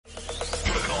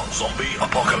Zombie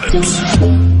apocalypse.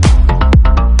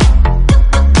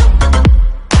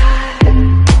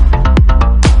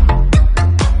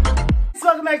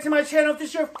 Welcome back to my channel. If this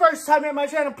is your first time at my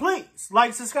channel, please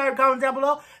like, subscribe, comment down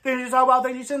below. Things you talk about,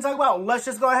 things you shouldn't talk about. Let's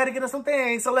just go ahead and get into some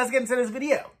things. So let's get into this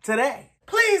video today.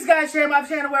 Please, guys, share my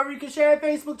channel wherever you can share it.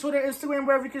 Facebook, Twitter, Instagram,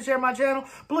 wherever you can share my channel.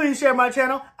 Please share my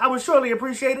channel. I would surely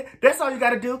appreciate it. That's all you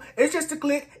got to do. It's just a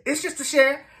click. It's just a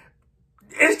share.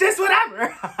 It's just whatever.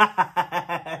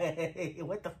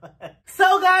 What the fuck?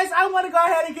 So, guys, I want to go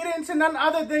ahead and get into none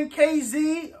other than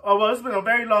KZ. Oh, well, it's been a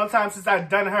very long time since I've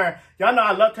done her. Y'all know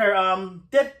I loved her.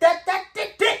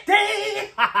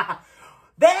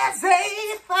 There's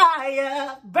a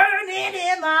fire burning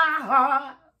in my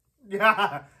heart.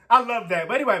 Yeah, I love that.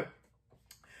 But anyway,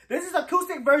 this is an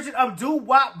acoustic version of Do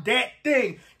Wop Dat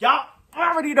Thing. Y'all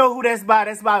already know who that's by.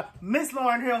 That's by Miss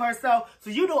Lauryn Hill herself. So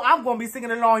you know I'm going to be singing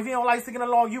along. If you don't like singing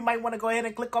along, you might want to go ahead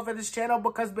and click off of this channel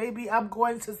because, baby, I'm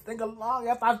going to sing along.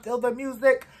 If I feel the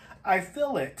music, I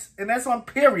feel it. And that's on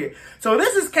period. So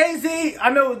this is KZ.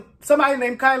 I know somebody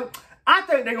named Kyla. I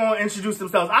think they're going to introduce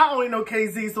themselves. I only know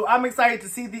KZ, so I'm excited to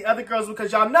see the other girls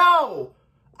because y'all know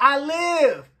I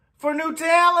live for new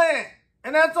talent.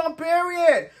 And that's on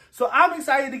period. So I'm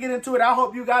excited to get into it. I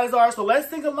hope you guys are. So let's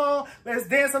sing along. Let's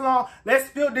dance along. Let's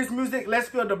feel this music. Let's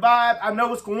feel the vibe. I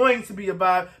know it's going to be a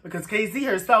vibe because KZ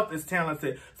herself is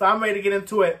talented. So I'm ready to get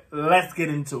into it. Let's get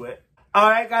into it. All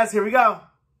right, guys, here we go.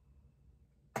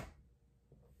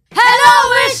 Hello,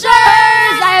 Wishers!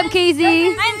 I am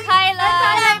KZ. I'm Kyla.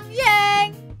 And I'm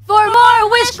Yeng. For more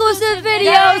Wish-exclusive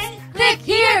videos, click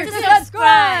here to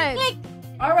subscribe. Click.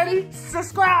 Already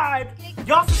subscribe.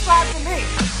 Y'all subscribe to me.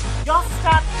 Y'all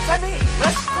subscribe to me.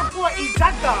 Let's support each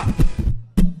other.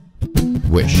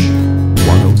 Wish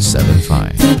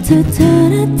 1075.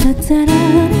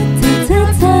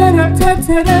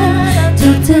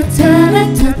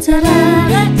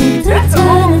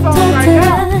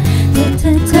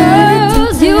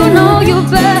 Girls, you know you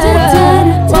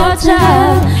better watch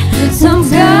out. Some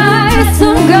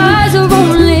guys are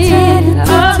only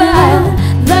about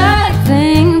that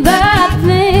thing, that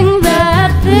thing,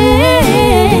 that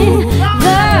thing,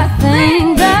 that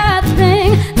thing, that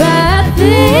thing, that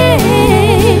thing.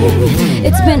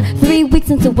 It's been 3 weeks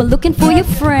since you were looking for your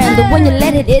friend, the one you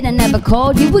let it in and never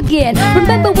called you again.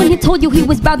 Remember when he told you he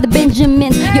was about the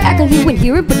Benjamins? You act like you would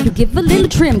hear it, but you give a little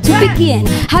trim to begin.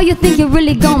 How you think you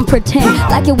really gon' pretend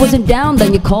like it wasn't down,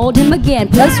 then you called him again.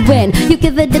 Plus when you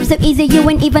give a dip so easy, you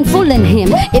ain't even fooling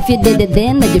him. If you did it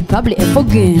then you'd probably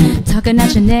forget. Talking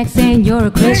at your neck saying you're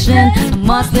a Christian, a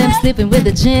Muslim sleeping with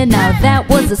a jinn. Now that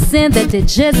was a sin that did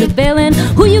Jezebelin.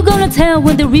 Who you gonna tell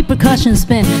when the repercussions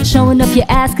spin? Showing off your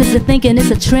ass cause you're thinking it's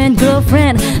a trend,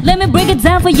 girlfriend. Let me break it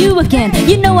down for you again.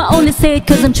 You know I only say it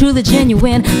cause I'm truly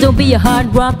genuine. Don't be a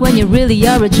hard rock when you really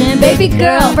are a gem. Baby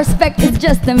girl, respect is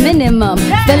just the minimum.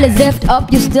 Fellas effed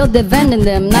up, you still defending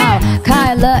them. Now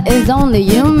Kyla is only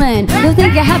human. You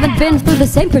think you haven't been through the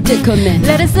same predicament.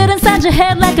 Let it sit inside your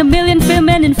head like a million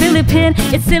filmmen in Philippines.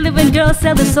 It's silly when girls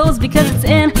sell their souls because it's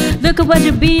in. Look at what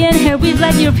you're being. Here we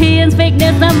like Europeans,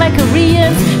 fakeness not like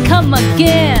Koreans. Come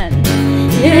again.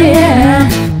 Yeah,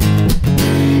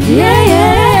 yeah,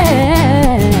 yeah,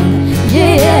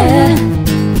 yeah,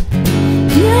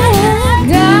 yeah.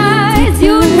 Guys,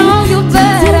 you know you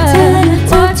better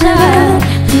watch out.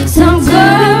 Some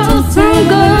girls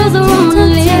are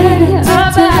only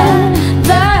about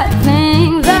that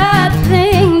thing, that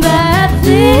thing, that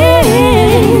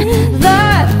thing,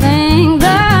 that thing,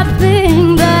 that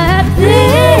thing, that thing.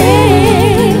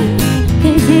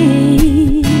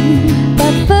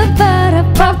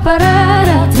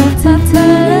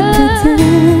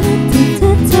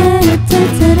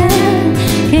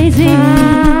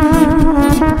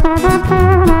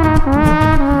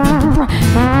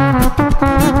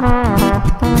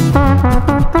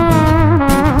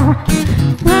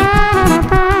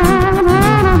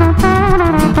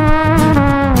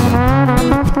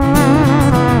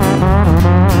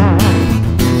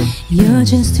 You're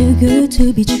just too good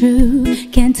to be true.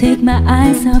 Can't take my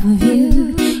eyes off of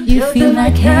you. You feel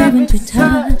like heaven to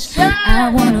touch. I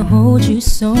wanna hold you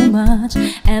so much.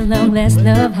 At long last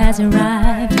love has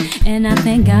arrived, and I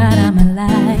thank God I'm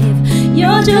alive.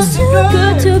 You're just too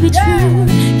good to be true.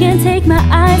 Can't take my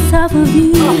eyes off of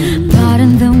you.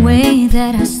 Pardon the way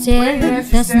that I stare.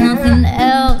 There's nothing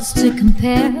else to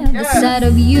compare. The sight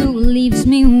of you leaves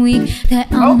me weak. There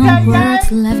are no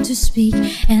words left to speak.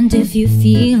 And if you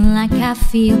feel like I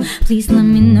feel, please let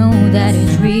me know that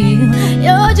it's real.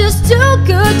 You're just too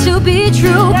good to be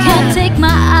true. Can't take my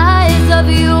eyes off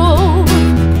you.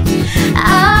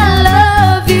 I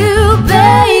love you,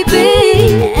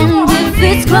 baby. And if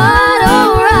it's quite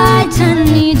alright,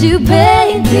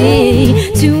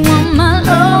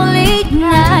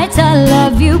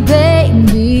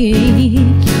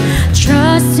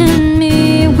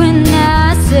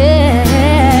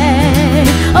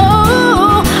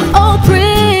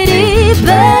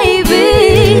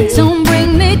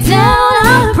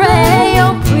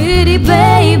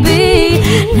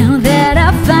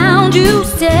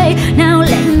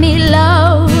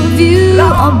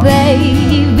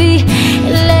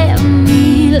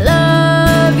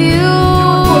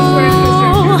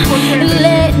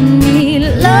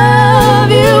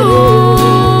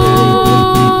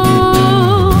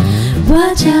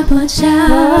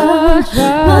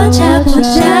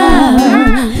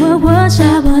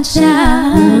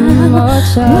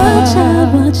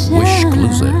 Wish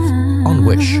exclusive on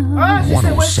Wish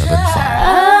 1075.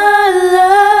 I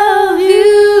love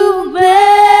you,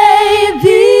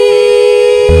 baby.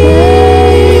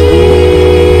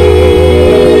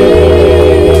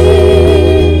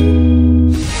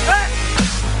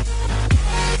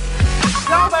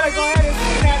 Y'all better go ahead and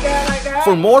sing that down like that.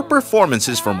 For more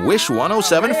performances from Wish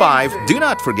 1075, do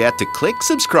not forget to click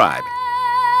subscribe.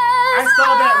 I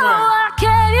saw that one.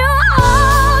 Can you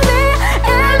hold me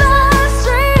in the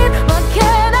street? Or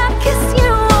can I kiss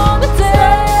you on the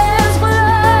dance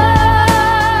floor?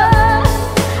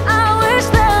 I wish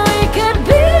that we could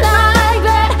be like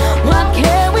that. Why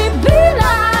can't we be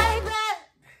like that?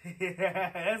 Yeah,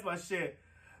 that's my shit.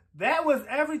 That was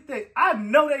everything. I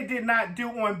know they did not do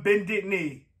on Bended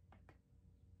Knee.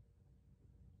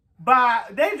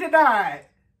 But they did not.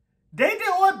 They did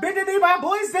on Bended Knee by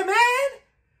Boys II Men.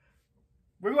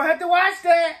 We're going to have to watch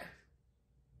that.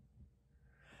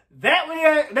 That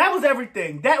was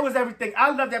everything. That was everything.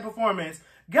 I love that performance.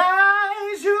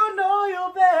 Guys, you know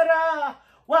you better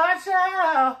watch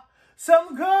out.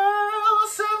 Some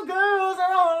girls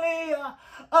are only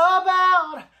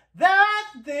about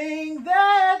that thing.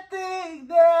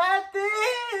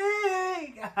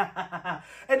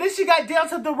 And then she got down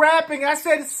to the rapping. I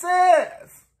said,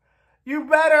 sis, you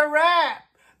better rap.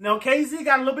 Now, KZ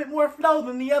got a little bit more flow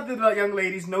than the other young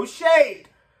ladies. No shade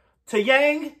to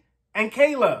Yeng and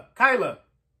Kyla.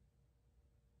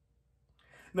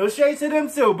 No shade to them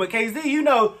too. But KZ, you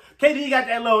know, KD got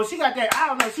that little, she got that, I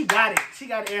don't know, she got it. She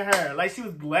got it in her. Like she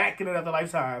was black in another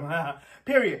lifetime.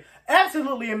 Period.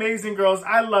 Absolutely amazing, girls.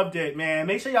 I loved it, man.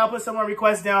 Make sure y'all put some more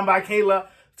requests down by Kyla,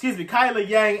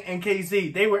 Yeng, and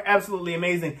KZ. They were absolutely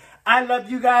amazing. I love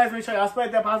you guys. Make sure y'all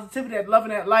spread that positivity, that love,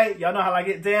 and that light. Y'all know how I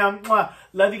get down. Mwah.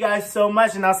 Love you guys so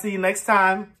much, and I'll see you next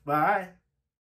time. Bye.